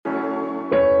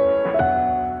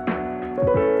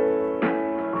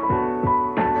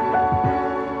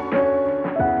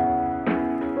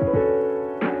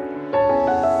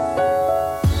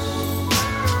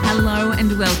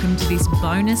this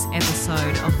bonus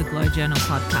episode of the Glow Journal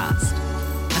podcast,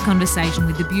 a conversation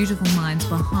with the beautiful minds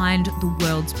behind the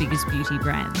world's biggest beauty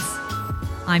brands.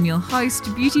 I'm your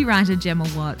host, beauty writer Gemma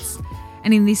Watts,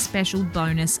 and in this special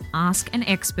bonus Ask an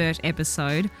Expert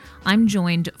episode, I'm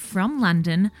joined from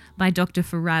London by Dr.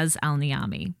 Faraz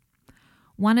Al-Niami.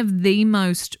 One of the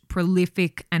most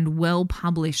prolific and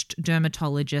well-published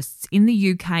dermatologists in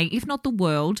the UK, if not the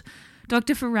world,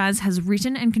 Dr. Faraz has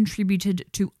written and contributed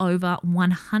to over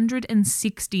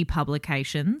 160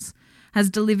 publications, has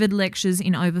delivered lectures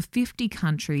in over 50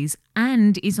 countries,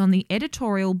 and is on the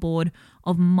editorial board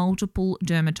of multiple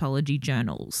dermatology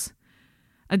journals.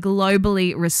 A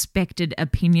globally respected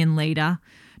opinion leader,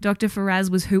 Dr. Faraz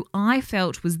was who I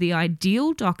felt was the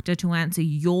ideal doctor to answer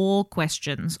your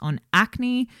questions on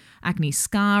acne, acne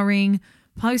scarring,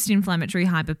 post-inflammatory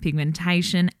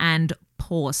hyperpigmentation, and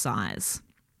pore size.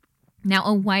 Now,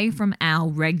 away from our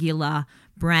regular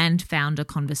brand founder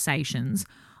conversations,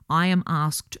 I am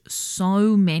asked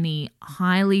so many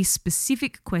highly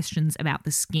specific questions about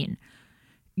the skin.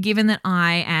 Given that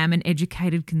I am an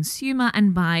educated consumer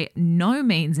and by no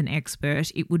means an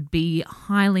expert, it would be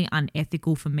highly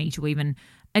unethical for me to even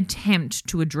attempt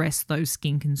to address those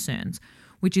skin concerns,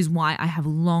 which is why I have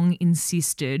long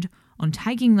insisted on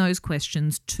taking those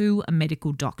questions to a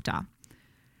medical doctor.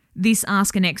 This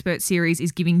Ask an Expert series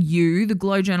is giving you, the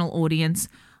Glow Journal audience,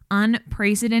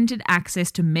 unprecedented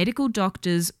access to medical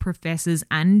doctors, professors,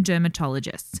 and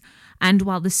dermatologists. And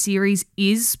while the series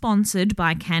is sponsored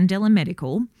by Candela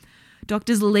Medical,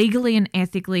 doctors legally and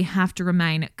ethically have to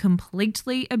remain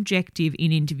completely objective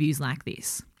in interviews like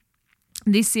this.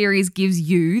 This series gives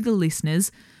you, the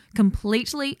listeners,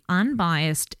 completely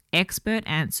unbiased expert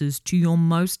answers to your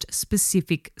most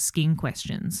specific skin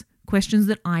questions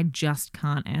that I just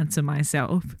can't answer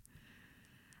myself.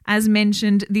 As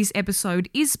mentioned, this episode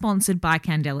is sponsored by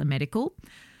Candela Medical.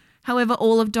 However,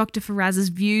 all of Dr. Faraz's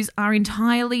views are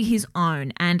entirely his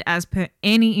own, and as per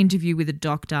any interview with a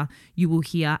doctor, you will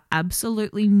hear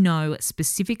absolutely no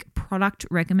specific product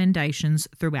recommendations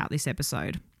throughout this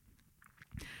episode.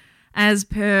 As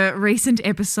per recent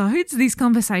episodes, this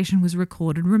conversation was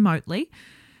recorded remotely,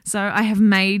 so I have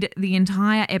made the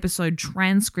entire episode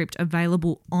transcript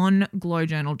available on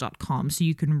glowjournal.com so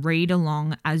you can read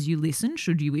along as you listen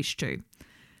should you wish to.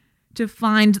 To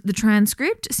find the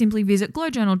transcript, simply visit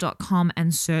glowjournal.com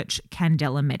and search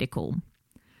Candela Medical.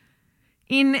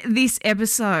 In this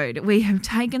episode, we have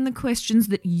taken the questions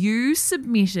that you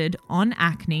submitted on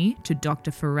acne to Dr.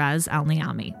 Faraz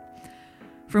Al-Niami.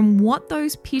 From what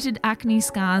those pitted acne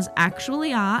scars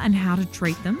actually are and how to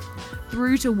treat them,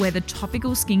 through to whether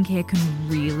topical skincare can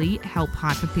really help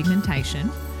hyperpigmentation,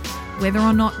 whether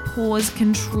or not pores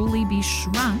can truly be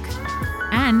shrunk,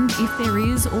 and if there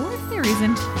is or if there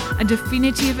isn't a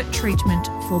definitive treatment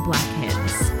for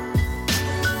blackheads.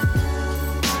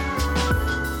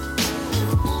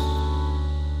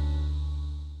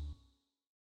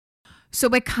 So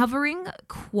we're covering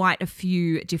quite a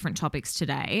few different topics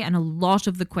today, and a lot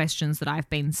of the questions that I've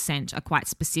been sent are quite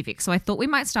specific. So I thought we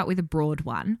might start with a broad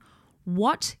one.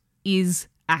 What is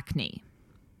acne?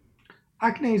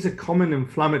 Acne is a common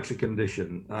inflammatory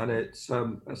condition, and it's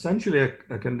essentially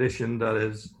a condition that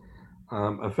is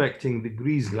affecting the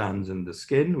grease glands in the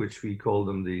skin, which we call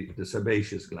them the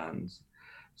sebaceous glands.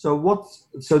 So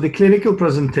the clinical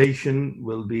presentation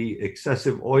will be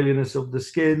excessive oiliness of the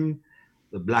skin,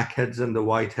 the blackheads and the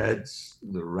whiteheads,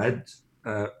 the red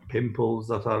pimples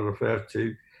that are referred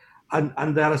to,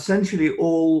 and they're essentially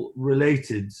all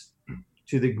related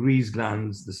to the grease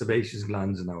glands, the sebaceous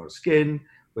glands in our skin,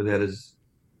 where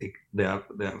they are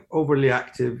overly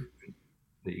active,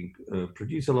 they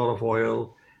produce a lot of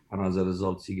oil, and as a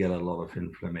result, you get a lot of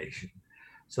inflammation.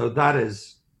 So that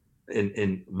is,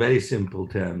 in very simple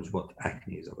terms, what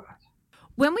acne is about.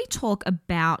 When we talk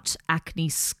about acne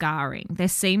scarring, there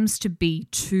seems to be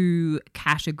two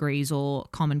categories or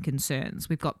common concerns.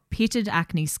 We've got pitted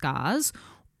acne scars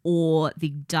or the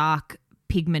dark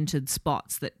pigmented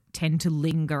spots that tend to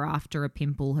linger after a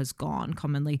pimple has gone,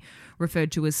 commonly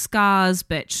referred to as scars,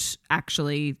 but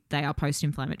actually they are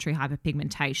post-inflammatory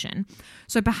hyperpigmentation.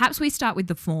 So perhaps we start with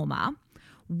the former.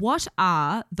 What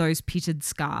are those pitted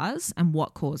scars and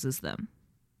what causes them?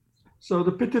 So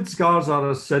the pitted scars are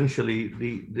essentially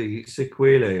the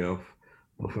sequelae of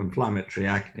inflammatory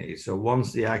acne. So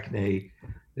once the acne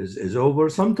is over,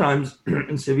 sometimes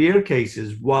in severe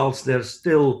cases, whilst there's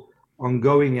still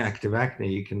ongoing active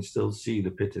acne, you can still see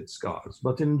the pitted scars.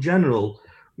 But in general,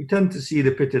 we tend to see the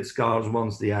pitted scars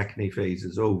once the acne phase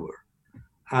is over.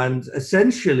 And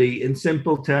essentially, in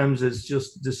simple terms, it's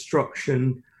just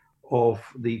destruction of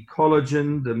the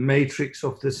collagen, the matrix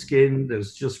of the skin.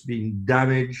 There's just been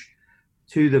damage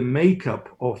to the makeup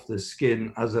of the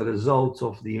skin as a result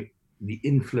of the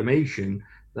inflammation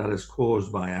that is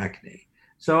caused by acne.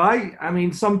 So I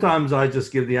mean, sometimes I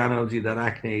just give the analogy that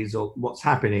acne is what's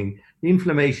happening. The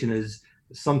inflammation is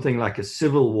something like a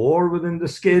civil war within the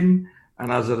skin,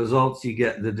 and as a result, you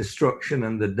get the destruction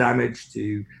and the damage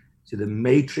to the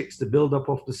matrix, the buildup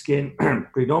of the skin,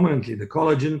 predominantly the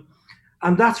collagen,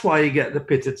 and that's why you get the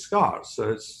pitted scars.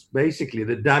 So it's basically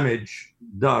the damage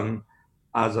done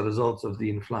as a result of the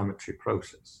inflammatory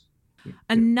process.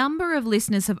 A number of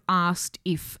listeners have asked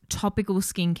if topical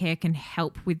skincare can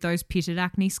help with those pitted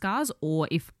acne scars or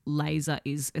if laser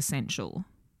is essential.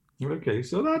 Okay,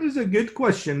 so that is a good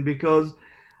question because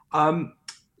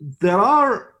there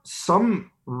are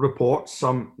some reports,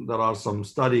 there are some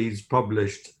studies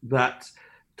published that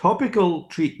topical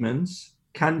treatments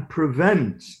can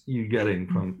prevent you getting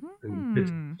from pitted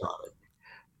scarring,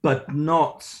 but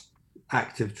not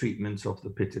active treatments of the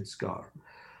pitted scar.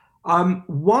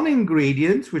 One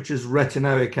ingredient, which is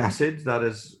retinoic acid, that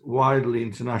is widely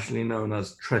internationally known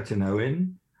as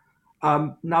tretinoin.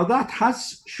 Now that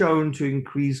has shown to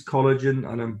increase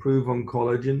collagen and improve on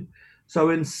collagen. So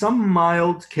in some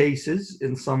mild cases,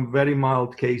 in some very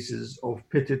mild cases of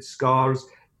pitted scars,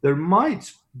 there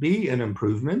might be an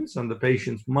improvement and the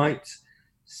patients might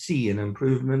see an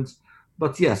improvement.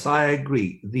 But yes, I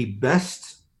agree. The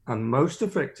best and most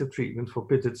effective treatment for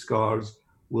pitted scars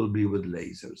will be with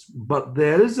lasers. But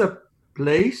there is a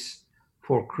place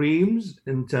for creams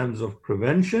in terms of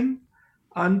prevention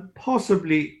and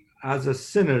possibly as a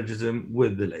synergism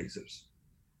with the lasers.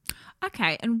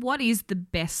 Okay, and what is the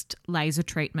best laser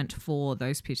treatment for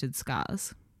those pitted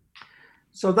scars?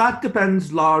 So that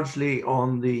depends largely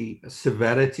on the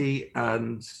severity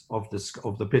and of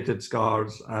the pitted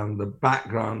scars and the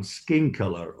background skin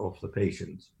color of the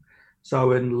patient.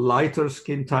 So in lighter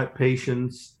skin type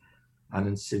patients and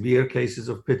in severe cases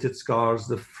of pitted scars,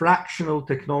 the fractional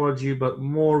technology, but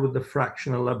more with the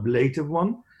fractional ablative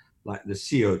one, like the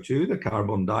CO2, the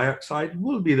carbon dioxide,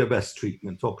 will be the best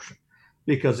treatment option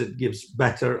because it gives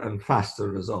better and faster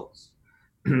results.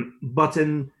 But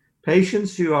in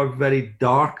patients who are very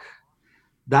dark,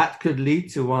 that could lead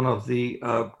to one of the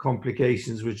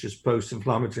complications, which is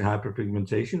post-inflammatory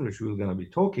hyperpigmentation, which we're going to be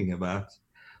talking about.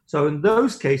 So in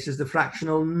those cases, the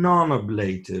fractional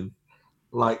non-ablative,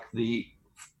 like the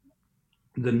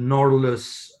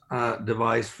Norlus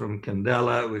device from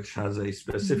Candela, which has a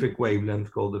specific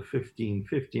wavelength called the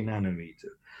 1550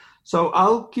 nanometer. So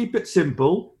I'll keep it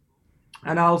simple,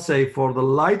 and I'll say for the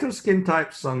lighter skin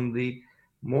types and the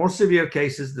more severe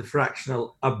cases, the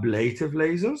fractional ablative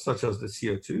lasers, such as the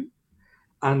CO2.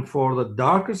 And for the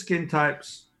darker skin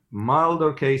types,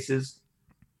 milder cases,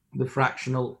 the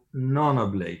fractional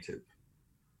non-ablative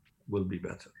will be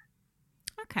better.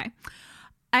 Okay.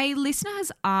 A listener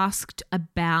has asked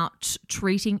about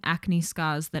treating acne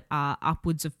scars that are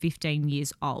upwards of 15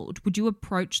 years old. Would you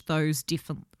approach those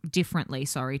differently,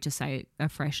 to say a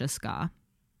fresher scar?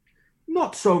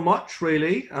 Not so much,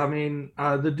 really. I mean,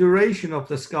 the duration of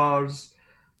the scars,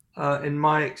 in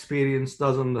my experience,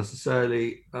 doesn't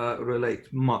necessarily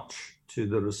relate much to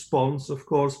the response. Of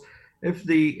course, if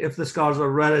the scars are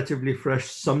relatively fresh,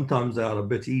 sometimes they are a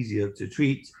bit easier to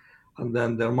treat, and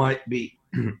then there might be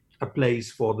a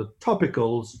place for the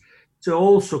topicals to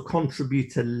also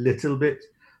contribute a little bit.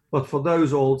 But for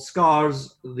those old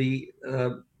scars, the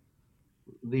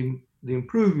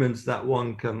improvements that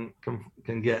one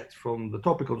can get from the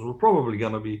topicals will probably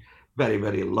going to be very,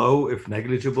 very low, if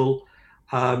negligible.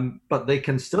 But they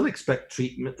can still expect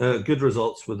treatment, good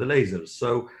results with the lasers.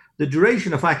 So the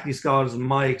duration of acne scars, in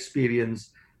my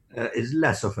experience, is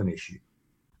less of an issue.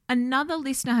 Another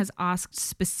listener has asked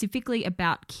specifically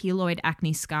about keloid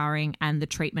acne scarring and the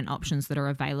treatment options that are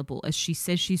available, as she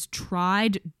says she's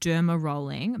tried derma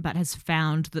rolling but has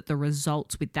found that the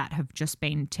results with that have just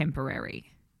been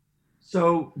temporary.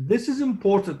 So this is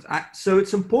important. So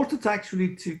it's important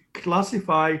actually to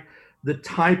classify the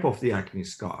type of the acne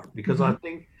scar, because I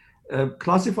think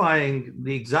classifying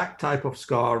the exact type of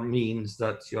scar means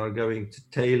that you're going to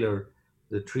tailor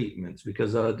the treatments,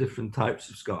 because there are different types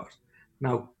of scars.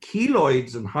 Now,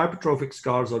 keloids and hypertrophic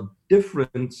scars are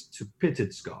different to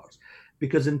pitted scars,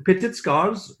 because in pitted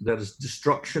scars, there is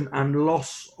destruction and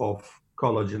loss of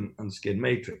collagen and skin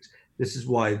matrix. This is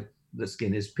why the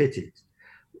skin is pitted.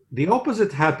 The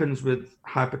opposite happens with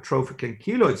hypertrophic and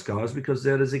keloid scars, because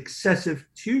there is excessive,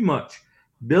 too much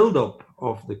buildup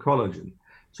of the collagen.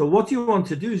 So what you want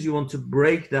to do is you want to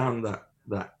break down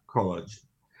that collagen.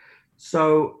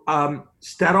 So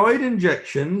steroid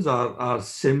injections are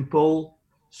simple,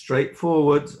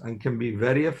 straightforward, and can be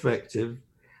very effective.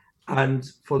 And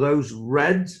for those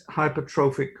red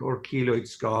hypertrophic or keloid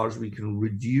scars, we can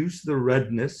reduce the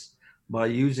redness by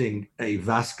using a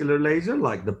vascular laser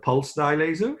like the pulse dye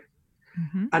laser.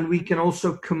 Mm-hmm. And we can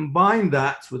also combine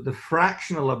that with the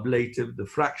fractional ablative, the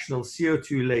fractional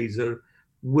CO2 laser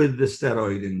with the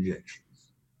steroid injections.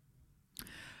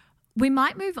 We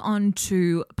might move on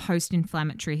to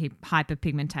post-inflammatory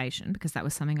hyperpigmentation, because that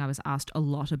was something I was asked a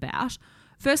lot about.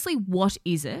 Firstly, what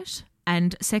is it?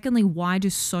 And secondly, why do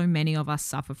so many of us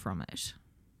suffer from it?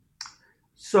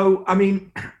 So, I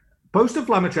mean,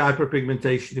 post-inflammatory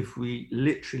hyperpigmentation, if we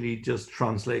literally just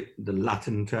translate the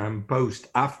Latin term post,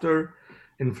 after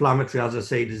inflammatory, as I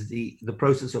said, is the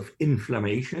process of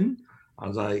inflammation.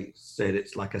 As I said,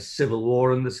 it's like a civil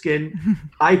war in the skin,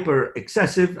 hyper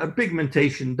excessive, and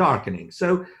pigmentation darkening.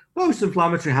 So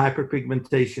post-inflammatory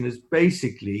hyperpigmentation is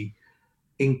basically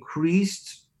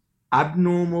increased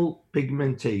abnormal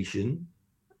pigmentation,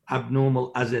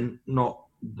 abnormal as in not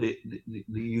the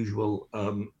usual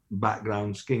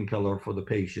background skin color for the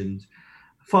patient,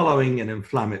 following an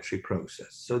inflammatory process.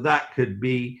 So that could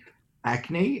be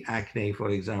acne. Acne, for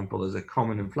example, is a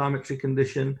common inflammatory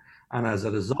condition. And as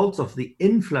a result of the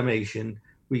inflammation,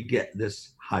 we get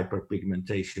this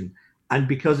hyperpigmentation. And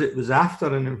because it was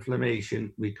after an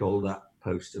inflammation, we call that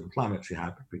post-inflammatory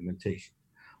hyperpigmentation.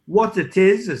 What it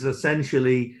is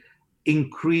essentially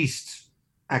increased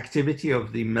activity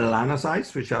of the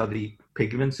melanocytes, which are the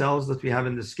pigment cells that we have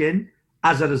in the skin.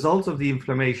 As a result of the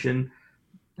inflammation,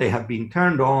 they have been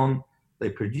turned on, they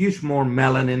produce more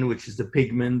melanin, which is the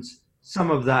pigment.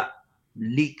 Some of that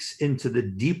leaks into the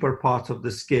deeper part of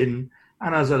the skin,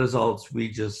 and as a result, we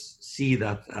just see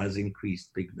that as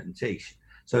increased pigmentation.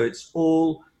 So it's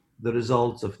all the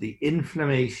result of the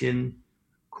inflammation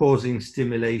causing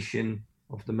stimulation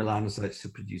of the melanocytes to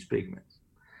produce pigments.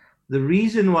 The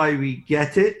reason why we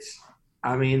get it,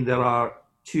 I mean, there are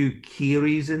two key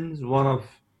reasons. One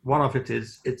of it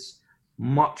is it's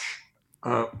much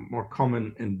more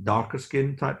common in darker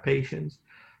skin type patients.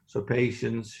 So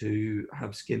patients who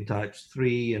have skin types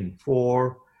 3 and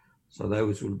 4. So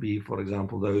those will be, for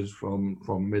example, those from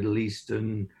Middle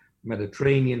Eastern,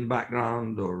 Mediterranean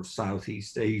background, or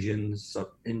Southeast Asian,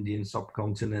 Indian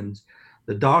subcontinent.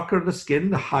 The darker the skin,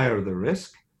 the higher the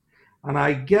risk. And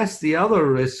I guess the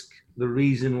other risk, the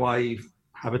reason why you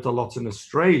have it a lot in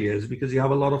Australia, is because you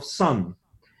have a lot of sun.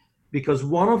 Because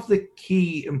one of the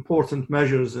key important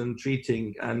measures in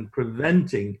treating and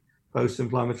preventing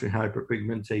post-inflammatory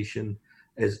hyperpigmentation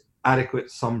is adequate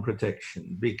sun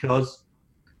protection. Because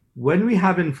when we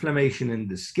have inflammation in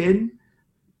the skin,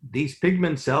 these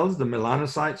pigment cells, the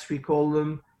melanocytes we call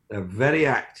them, they're very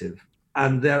active.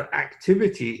 And their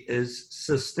activity is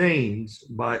sustained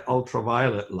by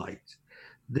ultraviolet light.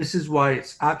 This is why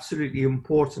it's absolutely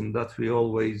important that we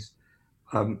always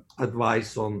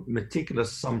advise on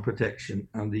meticulous sun protection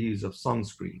and the use of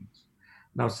sunscreens.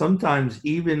 Now, sometimes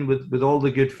even with all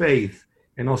the good faith,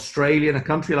 in Australia, in a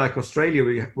country like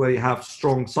Australia, where you have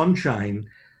strong sunshine,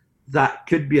 that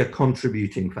could be a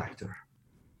contributing factor.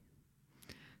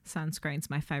 Sunscreen's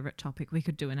my favorite topic. We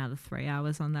could do another 3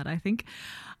 hours on that, I think.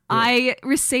 Yeah. I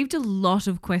received a lot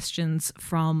of questions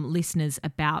from listeners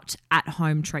about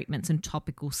at-home treatments and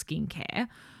topical skincare.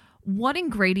 What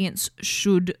ingredients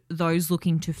should those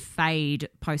looking to fade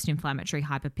post-inflammatory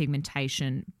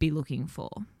hyperpigmentation be looking for?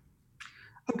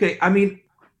 Okay, I mean,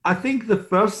 I think the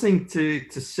first thing to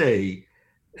say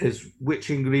is which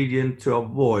ingredient to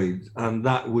avoid, and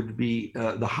that would be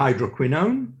the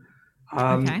hydroquinone.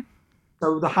 Okay.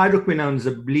 So the hydroquinone is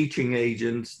a bleaching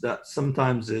agent that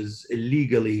sometimes is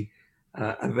illegally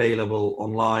available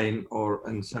online or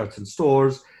in certain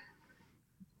stores.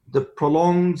 The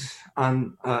prolonged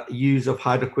use of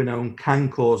hydroquinone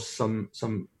can cause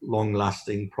some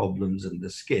long-lasting problems in the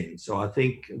skin. So I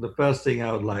think the first thing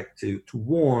I would like to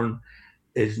warn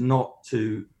is not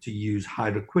to use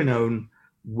hydroquinone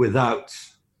without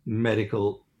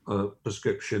medical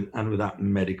prescription and without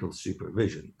medical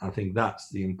supervision. I think that's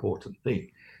the important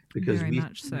thing, because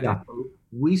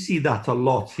we see that a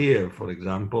lot here, for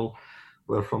example,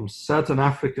 where from certain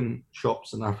African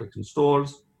shops and African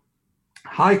stores,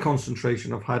 high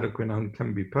concentration of hydroquinone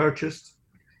can be purchased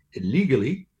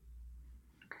illegally,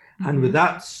 and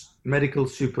without medical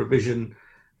supervision,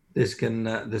 this can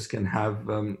have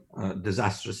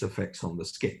disastrous effects on the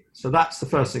skin. So that's the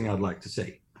first thing I'd like to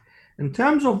say. In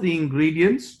terms of the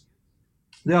ingredients,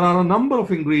 there are a number of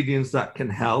ingredients that can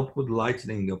help with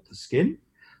lightening of the skin,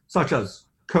 such as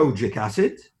kojic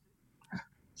acid,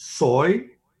 soy,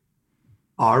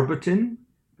 arbutin,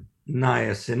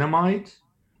 niacinamide,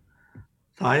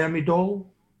 thiamidol,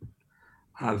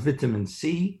 vitamin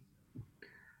C,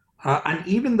 And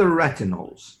even the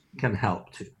retinols can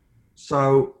help too.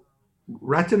 So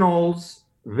retinols,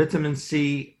 vitamin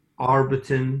C,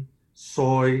 arbutin,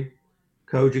 soy,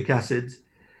 kojic acid,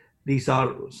 these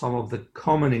are some of the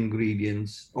common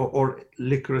ingredients, or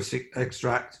licorice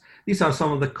extract. These are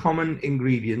some of the common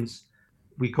ingredients.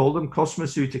 We call them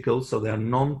cosmeceuticals, so they're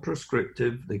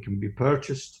non-prescriptive. They can be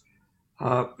purchased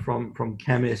from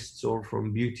chemists or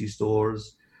from beauty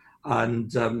stores.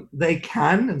 And they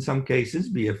can, in some cases,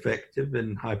 be effective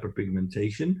in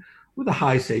hyperpigmentation with a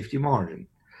high safety margin.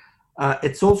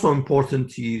 It's also important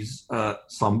to use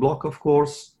sunblock, of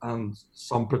course, and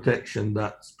sun protection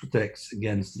that protects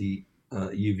against the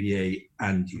UVA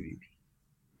and UVB.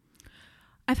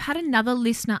 I've had another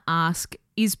listener ask,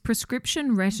 is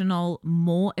prescription retinol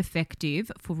more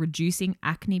effective for reducing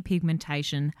acne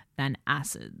pigmentation than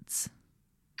acids?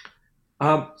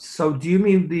 So do you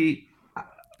mean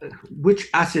which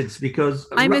acids? Because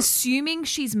I'm assuming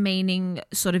she's meaning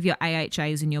sort of your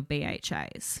AHAs and your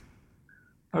BHAs.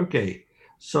 Okay,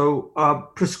 so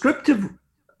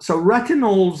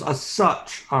retinols as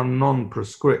such are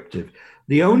non-prescriptive.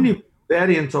 The only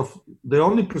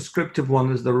prescriptive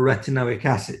one is the retinoic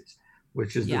acid,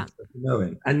 which is the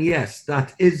retinoin. And yes,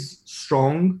 that is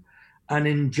strong. And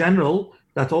in general,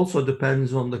 that also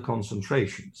depends on the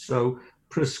concentration. So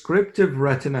prescriptive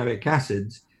retinoic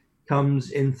acid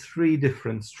comes in 3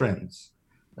 different strengths: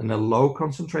 in a low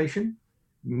concentration,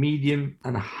 medium,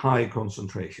 and high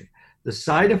concentration. The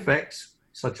side effects,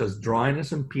 such as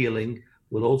dryness and peeling,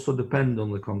 will also depend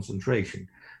on the concentration.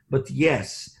 But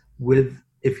yes,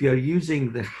 if you're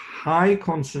using the high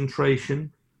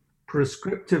concentration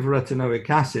prescriptive retinoic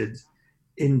acid,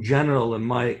 in general, in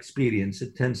my experience,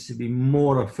 it tends to be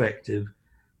more effective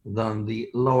than the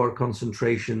lower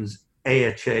concentrations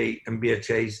AHA and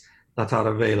BHAs that are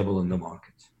available in the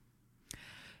market.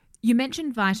 You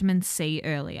mentioned vitamin C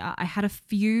earlier. I had a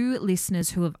few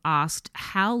listeners who have asked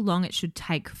how long it should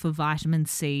take for vitamin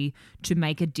C to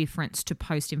make a difference to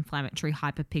post-inflammatory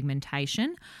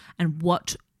hyperpigmentation, and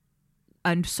would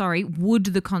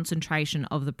the concentration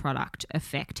of the product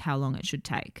affect how long it should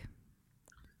take?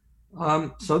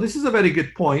 So this is a very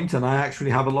good point, and I actually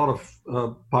have a lot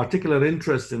of particular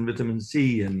interest in vitamin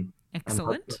C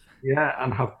Excellent.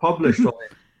 and have published on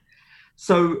it.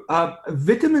 So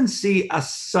vitamin C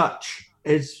as such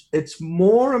it's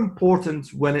more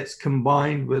important when it's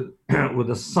combined with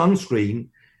a sunscreen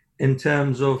in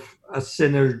terms of a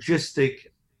synergistic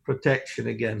protection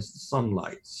against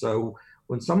sunlight. So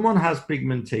when someone has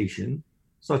pigmentation,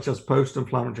 such as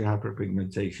post-inflammatory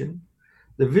hyperpigmentation,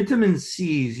 the vitamin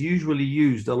C is usually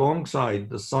used alongside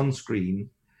the sunscreen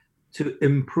to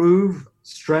improve,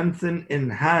 strengthen,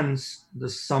 enhance the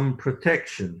sun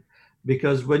protection.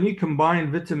 Because when you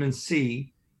combine vitamin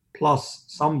C plus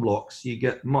sunblocks, you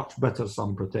get much better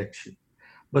sun protection.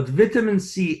 But vitamin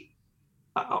C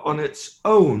on its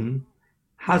own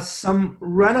has some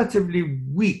relatively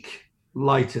weak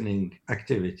lightening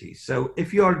activity. So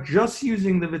if you are just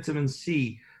using the vitamin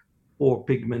C for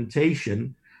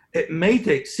pigmentation, it may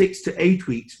take 6 to 8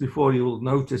 weeks before you'll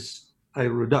notice a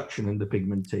reduction in the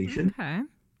pigmentation. Okay.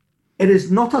 It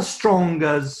is not as strong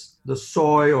as the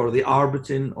soy or the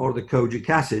arbutin or the kojic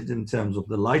acid in terms of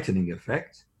the lightening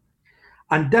effect.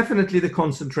 And definitely the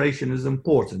concentration is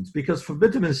important, because for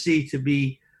vitamin C to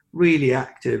be really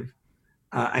active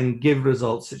and give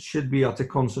results, it should be at a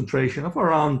concentration of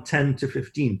around 10 to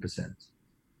 15%.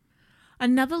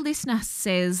 Another listener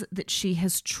says that she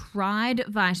has tried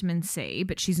vitamin C,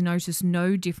 but she's noticed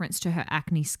no difference to her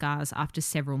acne scars after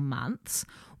several months.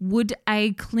 Would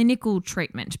a clinical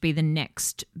treatment be the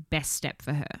next best step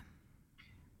for her?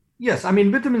 Yes, I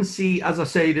mean, vitamin C, as I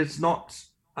said, it's not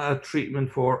a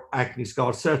treatment for acne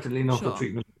scars, certainly not a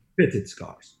treatment for pitted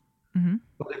scars. Mm-hmm.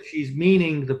 But if she's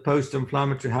meaning the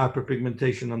post-inflammatory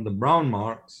hyperpigmentation and the brown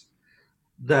marks,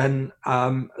 then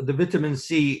the vitamin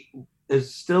C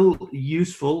is still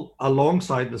useful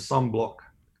alongside the sunblock,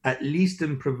 at least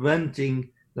in preventing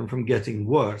them from getting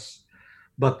worse.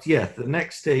 But yes, the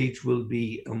next stage will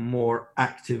be a more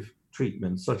active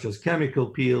treatment, such as chemical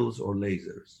peels or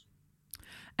lasers.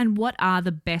 And what are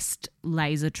the best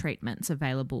laser treatments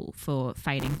available for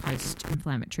fading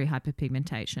post-inflammatory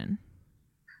hyperpigmentation?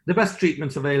 The best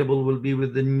treatments available will be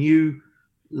with the new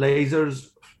lasers,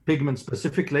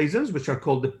 pigment-specific lasers, which are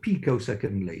called the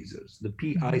picosecond lasers, the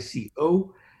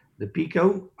PICO, the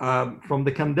Pico. From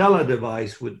the Candela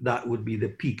device, that would be the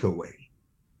PicoWay.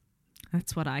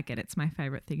 That's what I get. It's my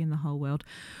favorite thing in the whole world.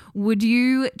 Would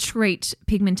you treat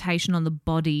pigmentation on the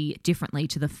body differently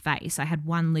to the face? I had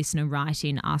one listener write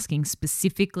in asking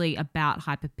specifically about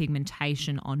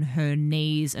hyperpigmentation on her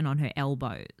knees and on her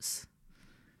elbows.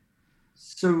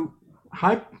 So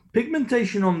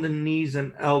pigmentation on the knees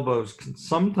and elbows can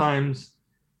sometimes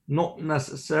not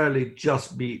necessarily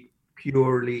just be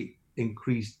purely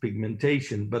increased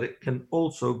pigmentation, but it can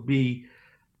also be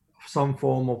some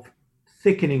form of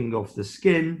thickening of the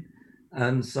skin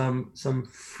and some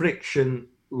friction,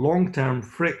 long-term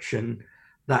friction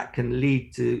that can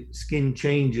lead to skin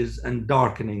changes and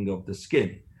darkening of the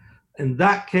skin. In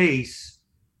that case,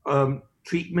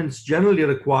 treatments generally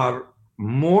require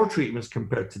more treatments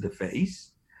compared to the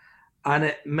face, and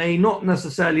it may not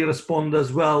necessarily respond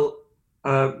as well,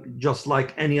 just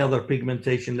like any other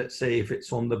pigmentation, let's say if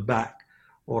it's on the back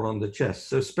or on the chest.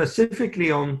 So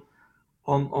specifically on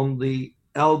the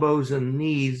elbows and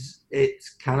knees, it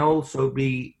can also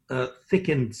be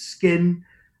thickened skin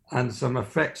and some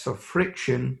effects of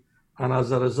friction, and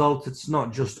as a result, it's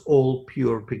not just all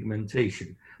pure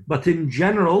pigmentation. But in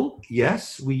general,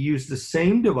 yes, we use the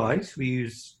same device, we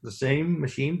use the same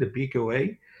machine, the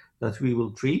PicoA, that we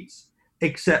will treat,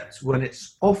 except when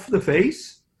it's off the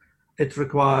face, it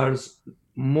requires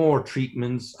more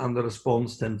treatments and the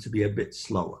response tends to be a bit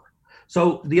slower.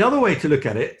 So the other way to look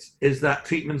at it is that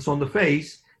treatments on the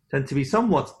face tend to be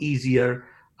somewhat easier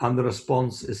and the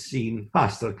response is seen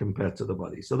faster compared to the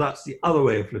body. So that's the other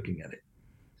way of looking at it.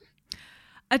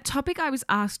 A topic I was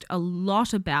asked a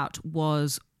lot about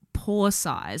was pore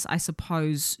size, I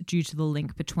suppose due to the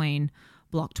link between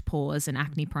blocked pores and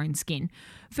acne-prone skin.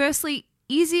 Firstly,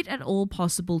 is it at all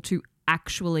possible to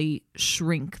actually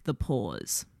shrink the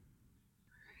pores?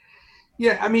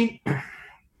 Yeah, I mean,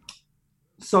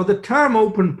 so the term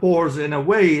open pores, in a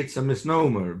way, it's a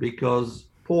misnomer because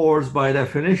pores by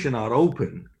definition are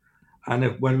open.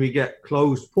 And when we get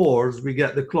closed pores, we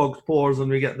get the clogged pores and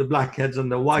we get the blackheads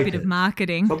and the whiteheads. A bit of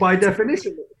marketing. So by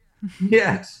definition,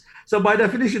 yes. So by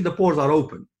definition, the pores are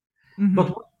open. Mm-hmm. But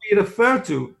what we refer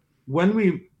to when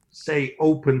we say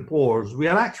open pores, we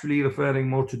are actually referring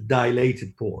more to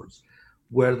dilated pores,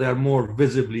 where they're more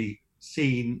visibly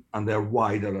seen and they're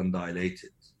wider and dilated.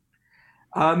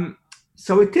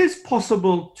 So it is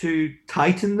possible to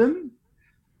tighten them.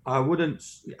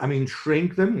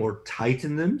 Shrink them or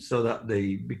tighten them so that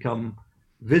they become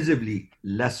visibly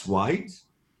less wide.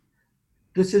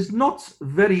 This is not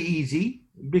very easy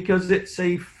because it's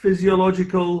a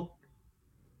physiological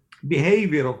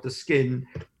behavior of the skin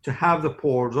to have the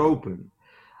pores open.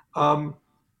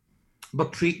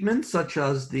 But treatments such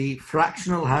as the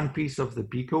fractional handpiece of the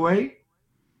PicoA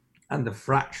and the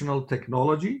fractional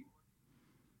technology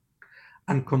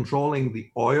and controlling the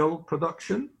oil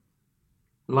production,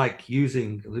 like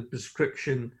using the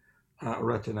prescription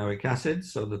retinoic acid,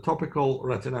 so the topical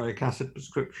retinoic acid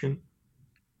prescription,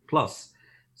 plus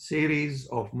series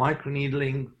of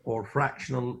microneedling or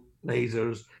fractional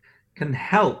lasers can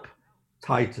help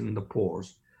tighten the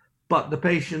pores. But the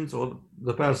patient or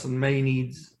the person may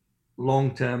need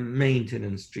long-term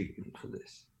maintenance treatment for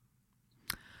this.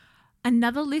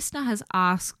 Another listener has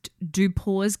asked, do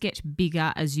pores get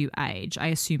bigger as you age? I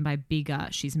assume by bigger,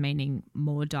 she's meaning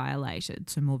more dilated,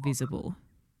 so more visible.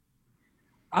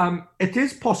 It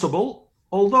is possible,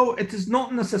 although it is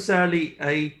not necessarily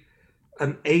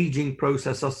an aging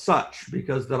process as such,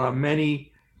 because there are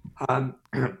many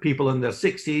people in their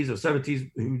 60s or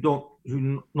 70s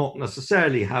who not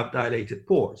necessarily have dilated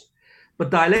pores.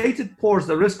 But dilated pores,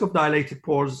 the risk of dilated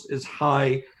pores is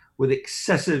high with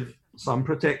excessive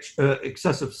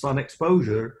sun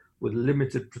exposure, with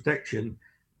limited protection,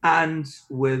 and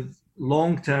with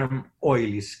long-term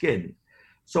oily skin.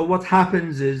 So what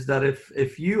happens is that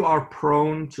if you are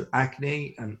prone to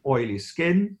acne and oily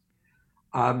skin,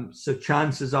 so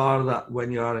chances are that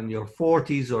when you are in your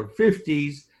 40s or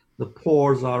 50s, the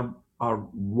pores are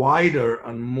wider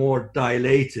and more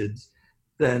dilated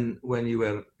than when you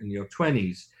were in your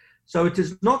 20s. So it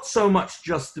is not so much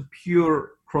just the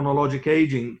pure chronologic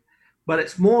aging, but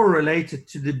it's more related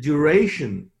to the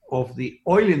duration of the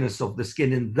oiliness of the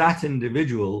skin in that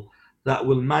individual that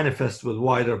will manifest with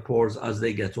wider pores as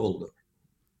they get older.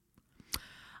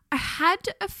 I had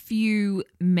a few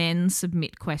men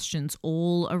submit questions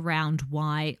all around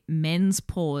why men's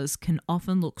pores can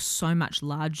often look so much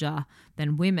larger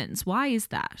than women's. Why is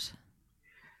that?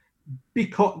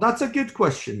 Because that's a good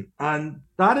question. And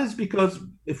that is because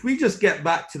if we just get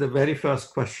back to the very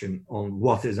first question on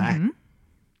what is acne,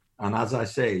 and as I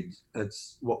said,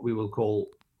 it's what we will call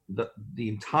the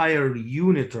entire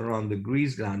unit around the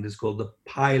grease gland is called the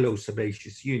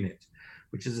pilosebaceous unit,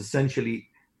 which is essentially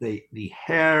the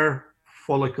hair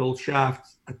follicle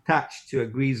shaft attached to a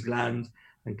grease gland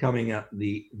and coming at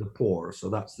the pore. So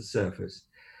that's the surface.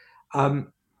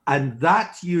 And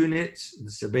that unit,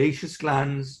 the sebaceous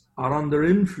glands, are under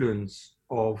influence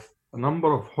of a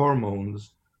number of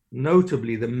hormones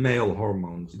notably the male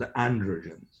hormones, the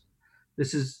androgens.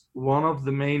 This is one of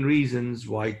the main reasons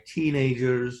why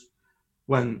teenagers,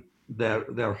 when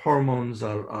their hormones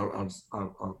are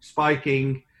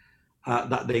spiking,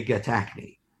 that they get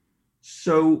acne.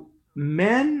 So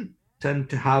men tend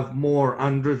to have more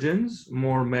androgens,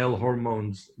 more male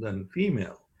hormones than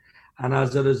female. And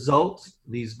as a result,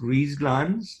 these grease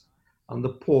glands and the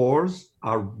pores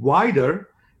are wider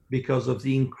because of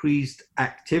the increased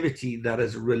activity that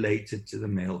is related to the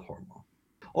male hormone.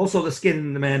 Also, the skin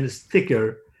in the man is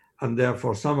thicker, and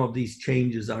therefore some of these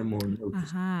changes are more noticeable.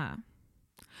 Aha.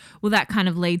 Well, that kind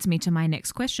of leads me to my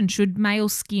next question. Should male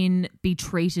skin be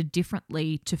treated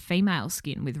differently to female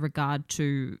skin with regard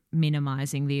to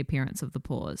minimizing the appearance of the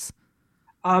pores?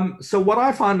 So what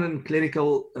I found in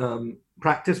clinical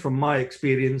practice from my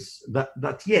experience,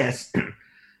 that yes,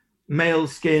 male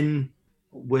skin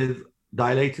with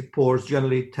dilated pores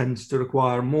generally tends to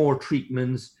require more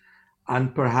treatments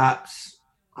and perhaps,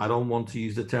 I don't want to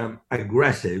use the term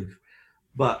aggressive,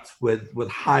 but with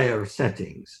higher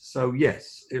settings. So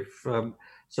yes, if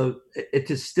so,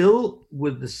 it is still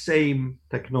with the same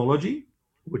technology,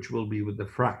 which will be with the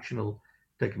fractional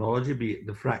technology, be it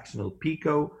the fractional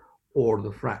pico or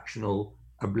the fractional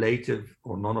ablative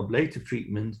or non-ablative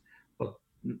treatment. But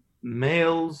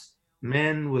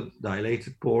men with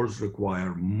dilated pores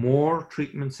require more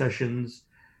treatment sessions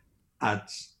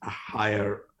at a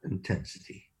higher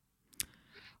intensity.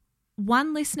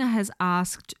 One listener has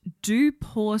asked, do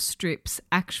pore strips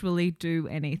actually do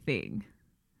anything?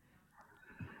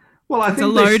 Well, I think it's a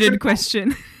loaded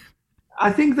question.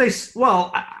 I think they strip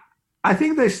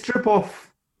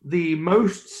off the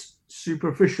most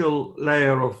superficial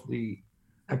layer of the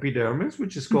epidermis,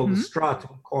 which is called the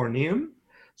stratum corneum.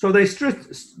 So they strip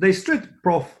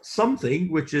off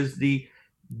something, which is the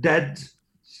dead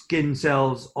skin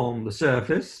cells on the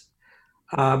surface.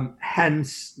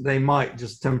 Hence, they might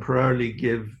just temporarily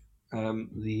give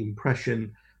the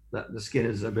impression that the skin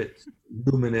is a bit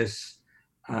luminous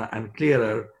and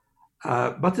clearer.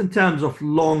 But in terms of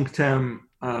long-term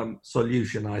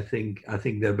solution, I think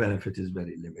their benefit is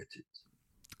very limited.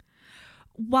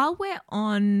 While we're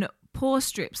on pore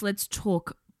strips, let's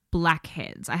talk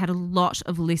blackheads. I had a lot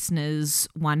of listeners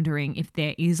wondering if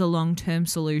there is a long-term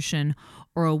solution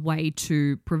or a way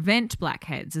to prevent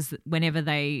blackheads, is that whenever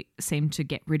they seem to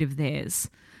get rid of theirs,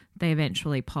 they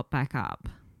eventually pop back up.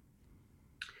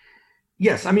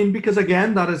 Yes, I mean, because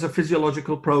again, that is a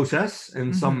physiological process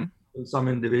in some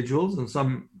individuals, and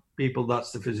some people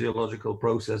that's the physiological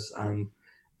process, and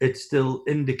it still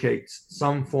indicates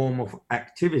some form of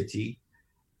activity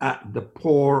at the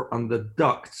pore and the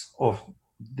ducts of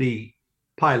the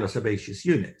pilosebaceous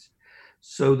unit.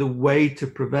 So the way to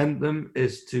prevent them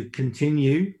is to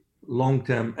continue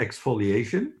long-term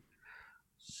exfoliation.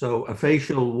 So a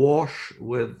facial wash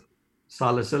with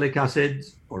salicylic acid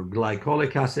or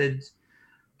glycolic acid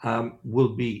will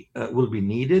be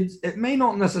needed. It may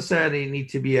not necessarily need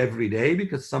to be every day,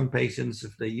 because some patients,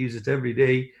 if they use it every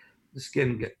day, the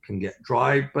skin can get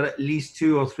dry, but at least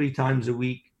 2 or 3 times a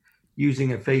week,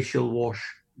 using a facial wash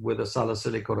with a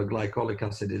salicylic or a glycolic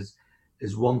acid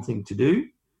is one thing to do.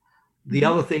 The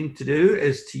other thing to do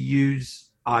is to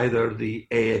use either the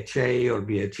AHA or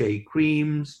BHA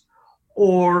creams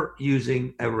or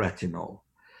using a retinol.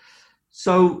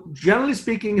 So generally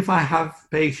speaking, if I have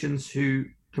patients who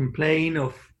complain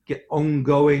of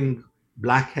ongoing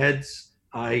blackheads,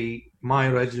 my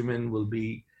regimen will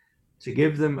be to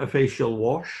give them a facial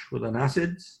wash with an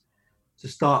acid, to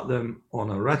start them on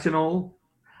a retinol.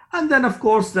 And then, of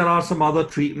course, there are some other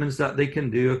treatments that they can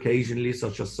do occasionally,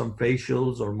 such as some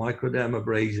facials or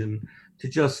microdermabrasion, to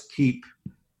just keep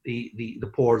the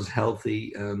pores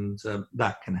healthy, and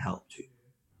that can help too.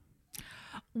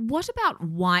 What about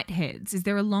whiteheads? Is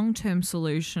there a long-term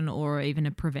solution or even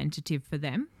a preventative for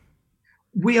them?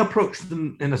 We approach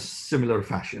them in a similar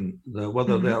fashion,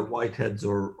 whether they're whiteheads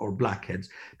or blackheads,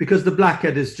 because the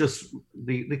blackhead is just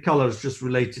the color is just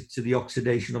related to the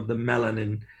oxidation of the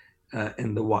melanin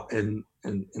in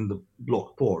the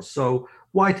blocked pores. So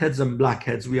whiteheads and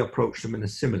blackheads, we approach them in a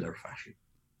similar fashion.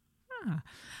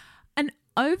 An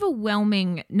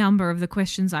overwhelming number of the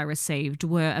questions I received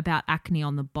were about acne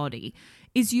on the body.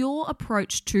 Is your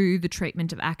approach to the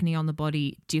treatment of acne on the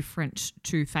body different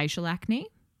to facial acne?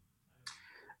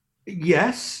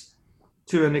 Yes,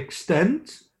 to an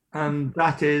extent, and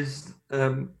that is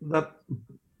that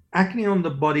acne on the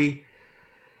body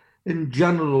in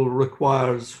general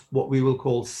requires what we will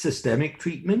call systemic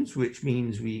treatments, which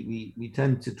means we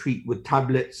tend to treat with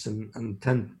tablets and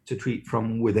tend to treat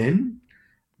from within,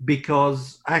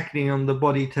 because acne on the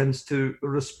body tends to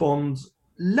respond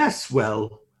less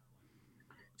well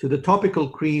to the topical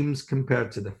creams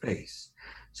compared to the face.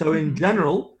 So in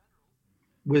general,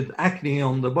 with acne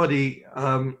on the body,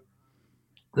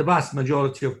 the vast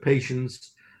majority of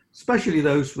patients, especially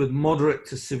those with moderate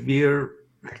to severe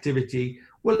activity,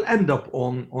 will end up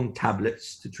on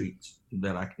tablets to treat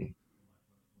their acne.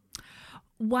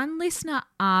 One listener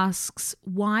asks,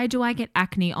 why do I get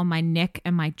acne on my neck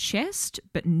and my chest,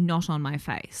 but not on my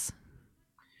face?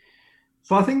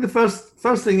 So I think the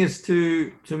first thing is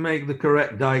to make the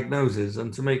correct diagnosis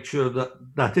and to make sure that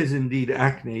that is indeed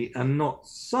acne and not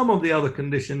some of the other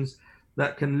conditions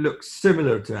that can look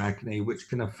similar to acne, which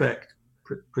can affect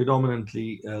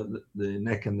predominantly the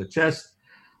neck and the chest.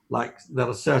 Like there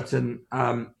are certain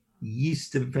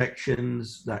yeast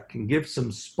infections that can give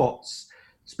some spots,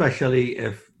 especially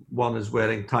if one is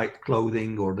wearing tight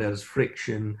clothing or there's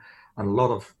friction and a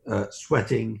lot of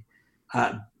sweating.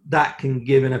 That can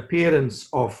give an appearance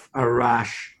of a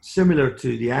rash similar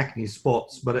to the acne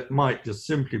spots, but it might just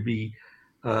simply be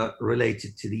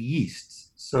related to the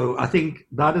yeasts. So I think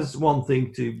that is one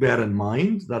thing to bear in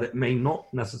mind, that it may not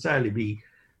necessarily be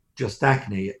just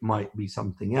acne, it might be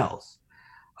something else.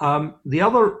 The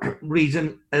other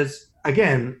reason is,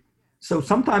 again, so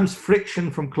sometimes friction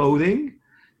from clothing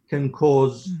can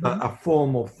cause a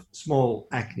form of small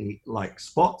acne-like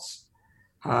spots.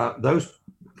 Those,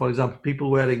 for example,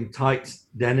 people wearing tight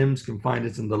denims can find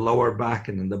it in the lower back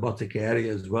and in the buttock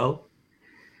area as well.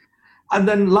 And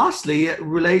then lastly, it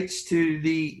relates to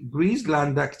the grease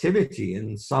gland activity.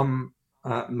 In some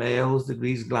males, the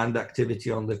grease gland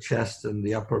activity on the chest and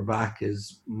the upper back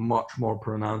is much more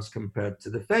pronounced compared to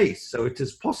the face. So it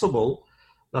is possible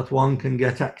that one can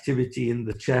get activity in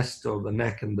the chest or the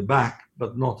neck and the back,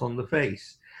 but not on the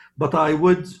face. But I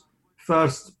would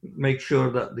first make sure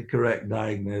that the correct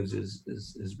diagnosis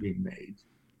is being made.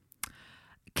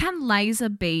 Can laser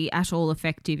be at all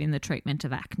effective in the treatment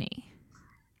of acne?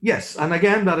 Yes, and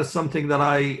again, that is something that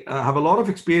I have a lot of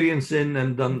experience in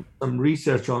and done some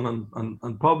research on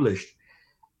and published.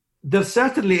 There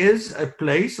certainly is a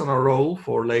place and a role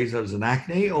for lasers in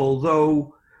acne,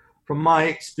 although from my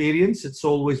experience, it's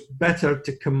always better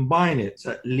to combine it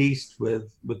at least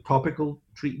with topical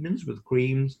treatments, with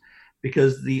creams,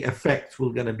 because the effect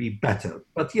will going to be better.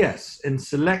 But yes, in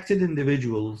selected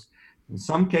individuals, in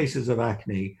some cases of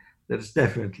acne, there's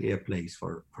definitely a place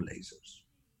for lasers.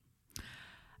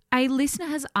 A listener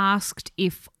has asked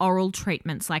if oral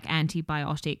treatments like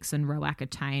antibiotics and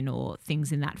Roaccutane or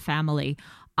things in that family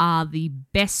are the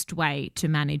best way to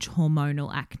manage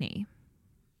hormonal acne.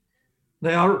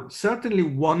 They are certainly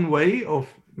one way of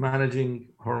managing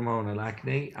hormonal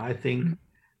acne. I think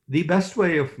the best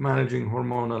way of managing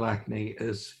hormonal acne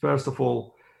is, first of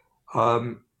all,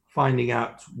 finding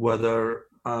out whether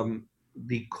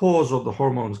the cause of the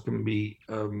hormones can be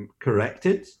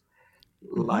corrected.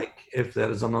 Like if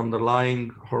there is an underlying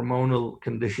hormonal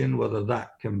condition, whether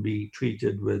that can be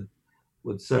treated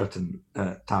with certain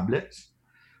tablets,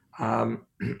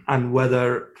 and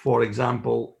whether, for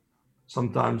example,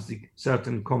 sometimes the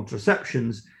certain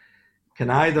contraceptions can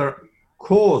either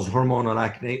cause hormonal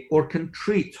acne or can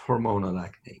treat hormonal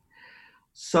acne.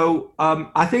 So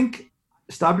I think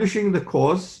establishing the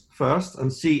cause first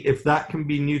and see if that can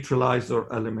be neutralized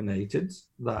or eliminated,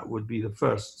 that would be the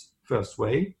first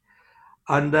way.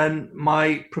 And then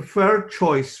my preferred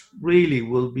choice really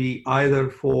will be either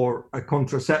for a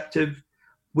contraceptive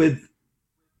with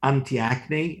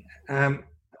anti-acne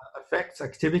effects,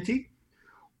 activity,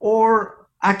 or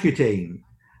Accutane.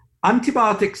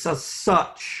 Antibiotics as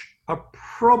such are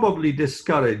probably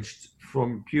discouraged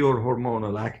from pure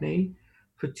hormonal acne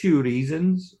for two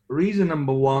reasons. Reason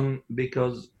number one,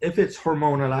 because if it's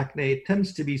hormonal acne, it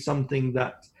tends to be something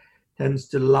that tends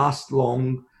to last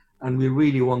long, and we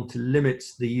really want to limit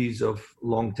the use of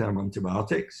long-term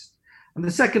antibiotics. And the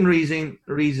second reason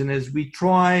is we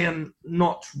try and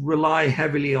not rely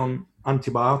heavily on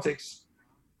antibiotics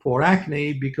for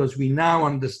acne, because we now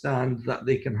understand that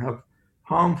they can have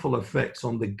harmful effects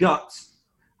on the gut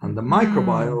and the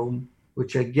microbiome,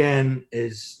 which again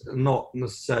is not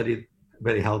necessarily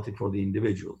very healthy for the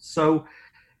individual. So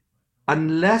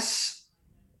unless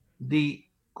the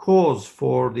cause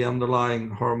for the underlying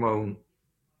hormone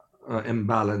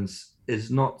imbalance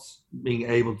is not being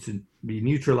able to be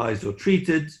neutralized or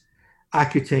treated,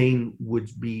 Accutane would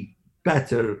be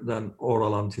better than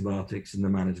oral antibiotics in the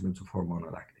management of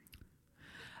hormonal acne.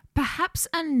 Perhaps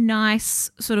a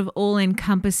nice sort of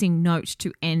all-encompassing note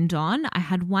to end on. I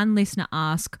had one listener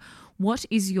ask, what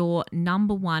is your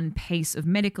number one piece of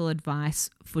medical advice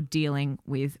for dealing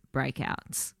with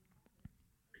breakouts?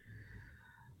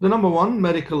 The number one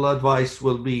medical advice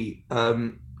will be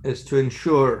is to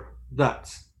ensure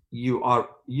that you are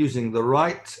using the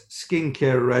right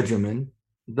skincare regimen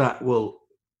that will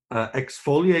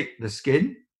exfoliate the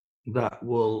skin, that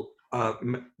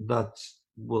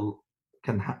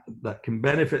can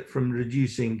benefit from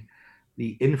reducing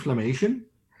the inflammation,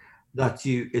 that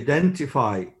you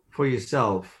identify for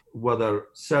yourself whether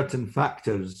certain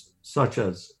factors such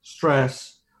as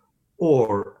stress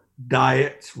or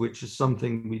diet, which is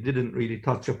something we didn't really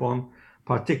touch upon,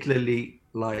 particularly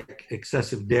like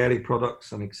excessive dairy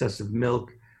products and excessive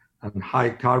milk and high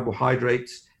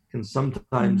carbohydrates, can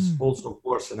sometimes also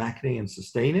worsen acne and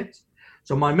sustain it.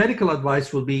 So my medical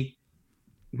advice will be,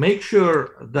 make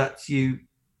sure that you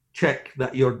check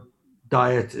that your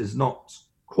diet is not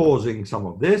causing some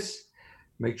of this.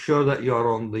 Make sure that you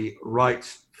are on the right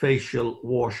facial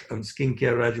wash and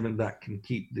skincare regimen that can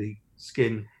keep the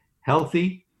skin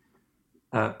healthy,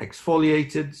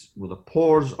 exfoliated, with the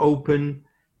pores open,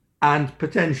 and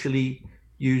potentially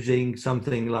using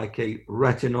something like a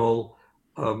retinol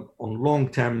on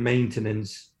long-term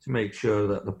maintenance to make sure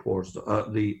that the pores,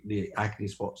 the acne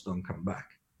spots don't come back.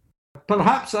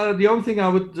 Perhaps the only thing I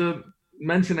would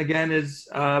mention again is,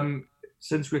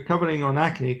 since we're covering on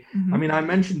acne, I mean, I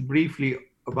mentioned briefly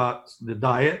about the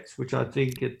diet, which I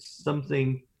think it's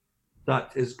something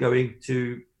that is going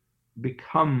to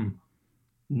become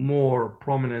more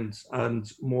prominent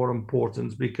and more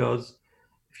important, because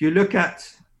if you look at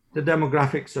the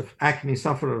demographics of acne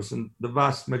sufferers, and the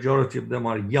vast majority of them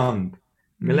are young,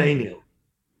 millennial,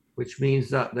 which means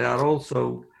that they are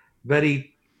also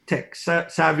very tech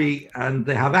savvy and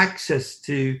they have access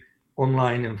to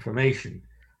online information.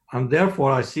 And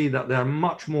therefore, I see that they're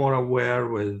much more aware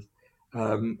with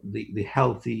the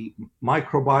healthy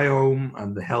microbiome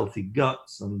and the healthy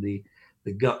guts and the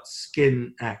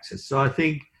gut-skin axis. So I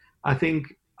think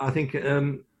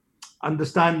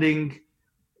understanding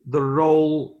the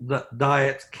role that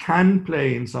diet can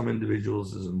play in some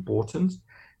individuals is important.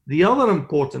 The other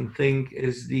important thing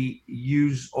is the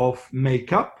use of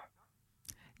makeup.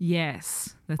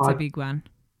 Yes, that's a big one.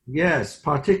 Yes,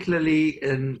 particularly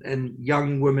in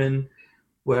young women,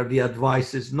 where the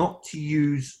advice is not to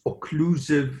use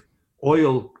occlusive,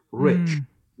 oil-rich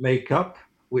makeup,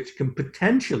 which can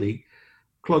potentially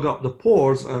clog up the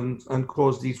pores and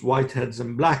cause these whiteheads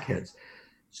and blackheads.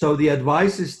 So the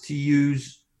advice is to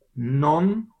use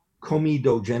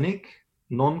non-comedogenic,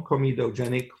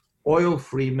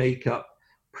 oil-free makeup,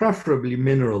 preferably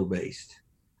mineral-based.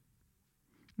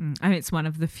 I mean, it's one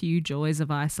of the few joys of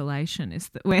isolation, is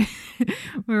that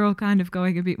we're all kind of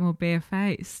going a bit more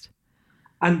barefaced.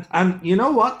 And you know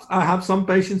what? I have some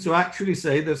patients who actually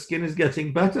say their skin is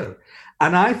getting better.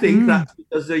 And I think that's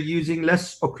because they're using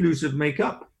less occlusive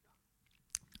makeup.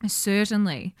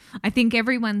 Certainly. I think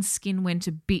everyone's skin went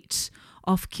a bit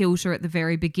off kilter at the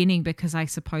very beginning, because I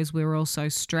suppose we were all so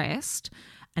stressed.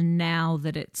 And now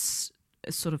that it's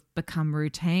sort of become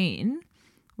routine,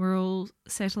 we're all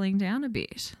settling down a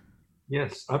bit.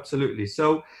 Yes, absolutely.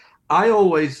 So I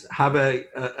always have a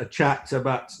chat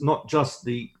about not just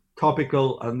the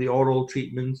topical and the oral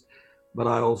treatments, but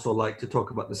I also like to talk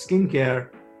about the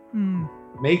skincare,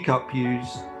 makeup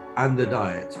use, and the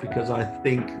diet, because I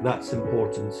think that's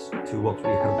important to what we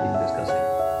have been discussing.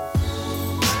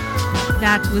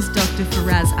 That was Dr.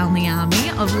 Faraz Alniami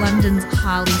of London's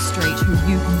Harley Street, who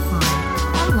you can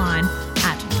find online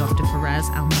at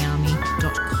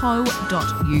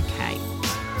drfarazalniami.co.uk.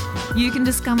 You can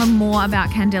discover more about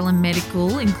Candela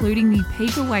Medical, including the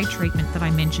peak away treatment that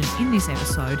I mentioned in this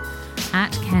episode,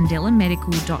 at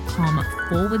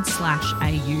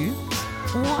candelamedical.com/au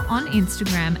or on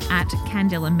Instagram at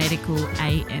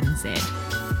candelamedicalanz.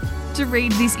 To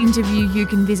read this interview, you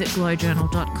can visit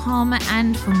glowjournal.com,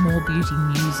 and for more beauty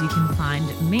news, you can find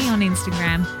me on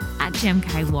Instagram at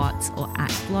gemkwatts or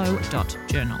at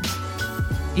glow.journal.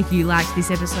 If you liked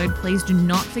this episode, please do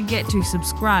not forget to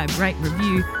subscribe, rate,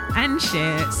 review, and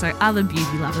share so other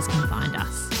beauty lovers can find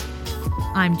us.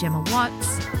 I'm Gemma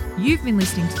Watts. You've been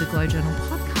listening to the Glow Journal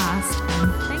podcast.